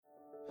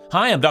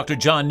Hi, I'm Dr.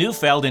 John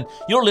Neufeld, and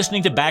you're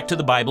listening to Back to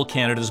the Bible,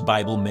 Canada's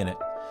Bible Minute.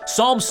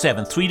 Psalm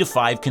 7,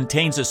 3-5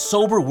 contains a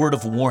sober word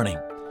of warning.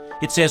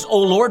 It says, O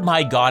Lord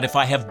my God, if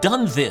I have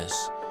done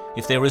this,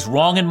 if there is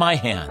wrong in my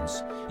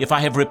hands, if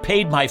I have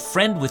repaid my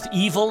friend with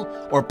evil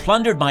or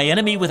plundered my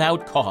enemy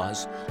without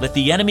cause, let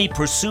the enemy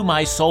pursue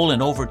my soul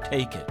and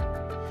overtake it.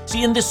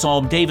 See, in this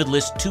psalm, David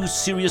lists two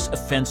serious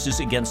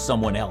offenses against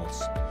someone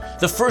else.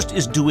 The first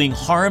is doing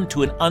harm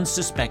to an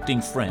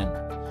unsuspecting friend.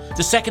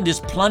 The second is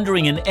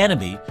plundering an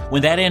enemy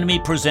when that enemy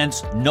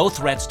presents no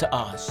threats to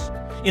us.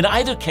 In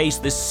either case,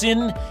 the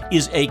sin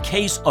is a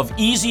case of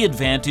easy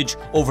advantage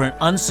over an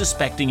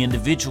unsuspecting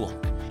individual.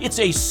 It's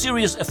a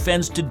serious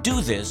offense to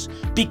do this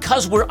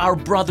because we're our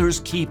brother's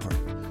keeper.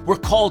 We're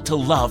called to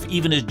love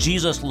even as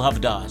Jesus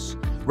loved us.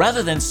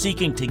 Rather than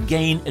seeking to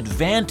gain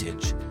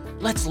advantage,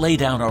 let's lay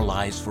down our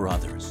lives for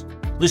others.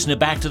 Listen to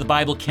Back to the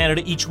Bible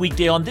Canada each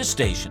weekday on this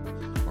station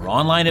or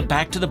online at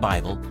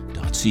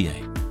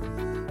backtothebible.ca.